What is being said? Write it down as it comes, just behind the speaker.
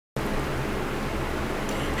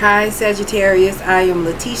Hi Sagittarius, I am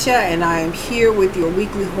Lateesha and I am here with your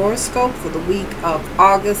weekly horoscope for the week of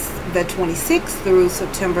August the 26th through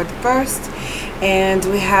September the 1st. And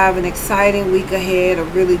we have an exciting week ahead, a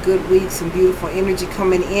really good week, some beautiful energy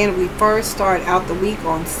coming in. We first start out the week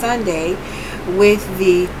on Sunday with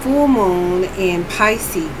the full moon in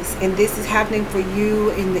Pisces, and this is happening for you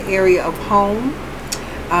in the area of home,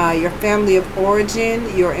 your family of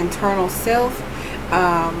origin, your internal self.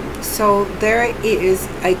 So there is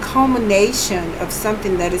a culmination of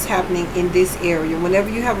something that is happening in this area. Whenever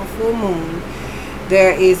you have a full moon,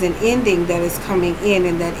 there is an ending that is coming in,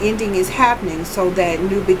 and that ending is happening so that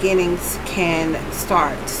new beginnings can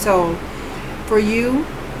start. So for you,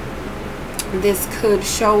 this could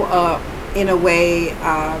show up in a way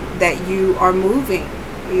that you are moving,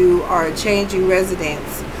 you are changing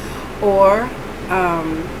residence, or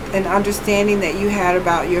an understanding that you had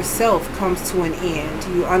about yourself comes to an end.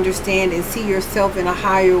 You understand and see yourself in a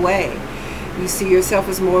higher way. You see yourself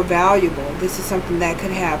as more valuable. This is something that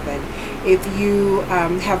could happen. If you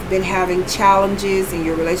have been having challenges in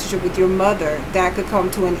your relationship with your mother, that could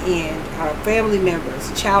come to an end. Family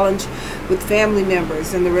members, challenge with family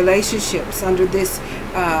members and the relationships under this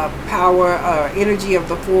power or energy of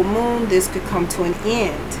the full moon, this could come to an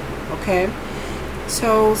end. Okay?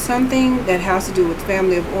 So something that has to do with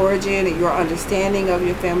family of origin and your understanding of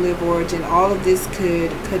your family of origin, all of this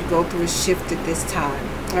could go through a shift at this time.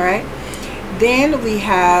 All right. Then we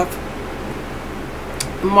have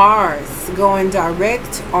Mars going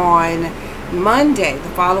direct on Monday, the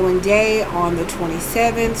following day on the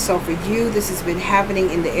 27th. So for you, this has been happening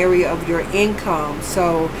in the area of your income.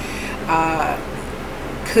 So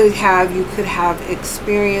you could have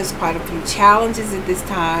experienced quite a few challenges at this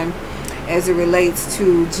time as it relates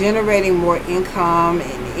to generating more income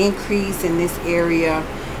and increase in this area,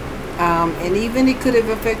 and even it could have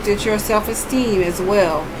affected your self-esteem as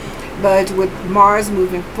well. But with Mars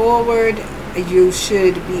moving forward, you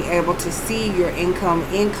should be able to see your income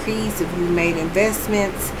increase if you made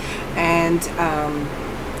investments and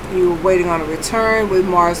you were waiting on a return. With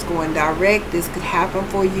Mars going direct, this could happen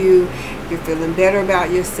for you. You're feeling better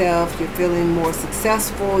about yourself. You're feeling more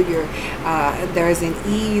successful. There's an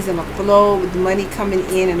ease and a flow with money coming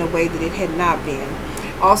in a way that it had not been.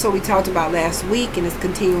 Also, we talked about last week, and it's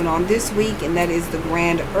continuing on this week, and that is the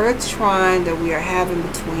grand Earth trine that we are having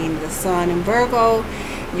between the Sun in Virgo,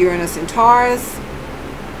 Uranus in Taurus,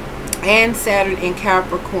 and Saturn in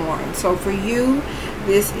Capricorn. So for you,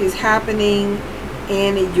 this is happening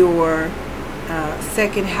in your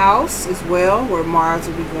second house as well, where Mars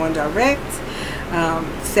will be going direct.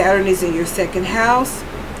 Saturn is in your second house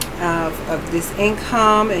of this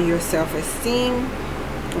income and your self-esteem,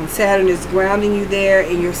 and Saturn is grounding you there.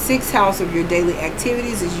 In your sixth house of your daily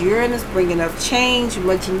activities is Uranus, bringing up change,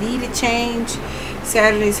 much needed change.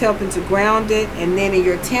 Saturn is helping to ground it. And then in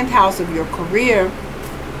your 10th house of your career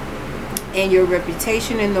and your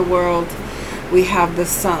reputation in the world, we have the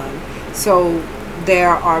Sun. So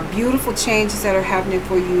there are beautiful changes that are happening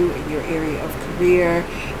for you in your area of career,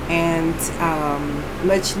 and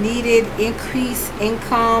much needed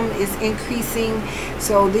income is increasing.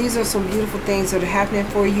 So these are some beautiful things that are happening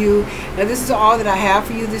for you. Now, this is all that I have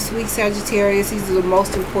for you this week, Sagittarius. These are the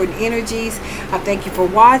most important energies. I thank you for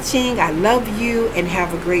watching. I love you, and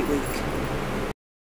have a great week.